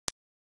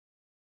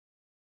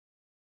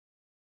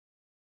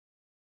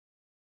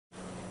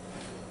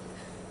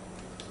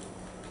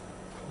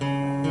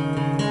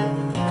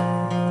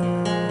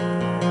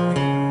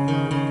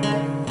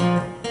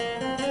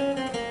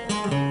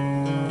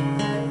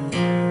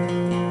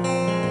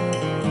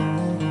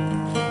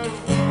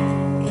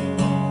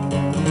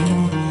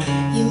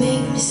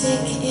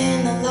sick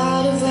in a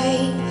lot of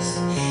ways,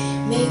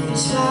 make me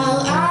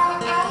smile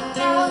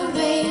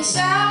always.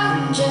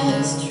 I'm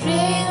just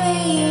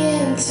really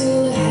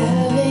into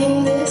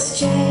having this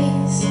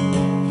chase.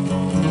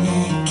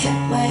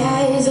 Kept my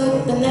eyes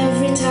open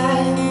every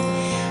time,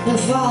 when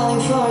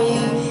falling for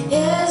you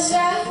is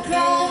a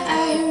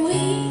crime.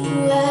 We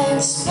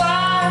let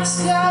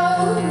sparks go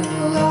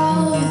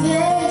all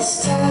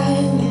this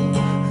time.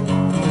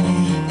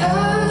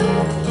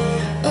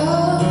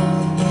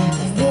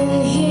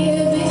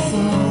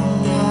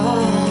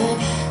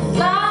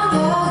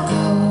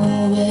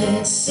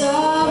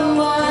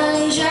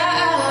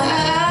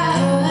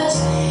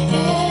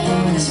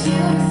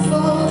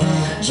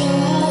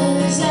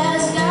 Just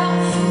as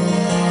doubtful,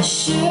 I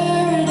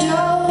sure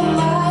don't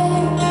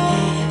mind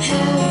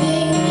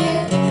having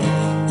it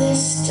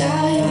this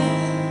time.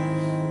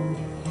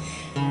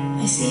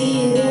 I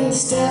see it in the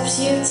steps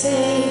you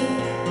take,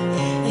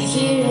 I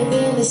hear it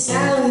in the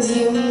sounds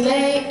you make.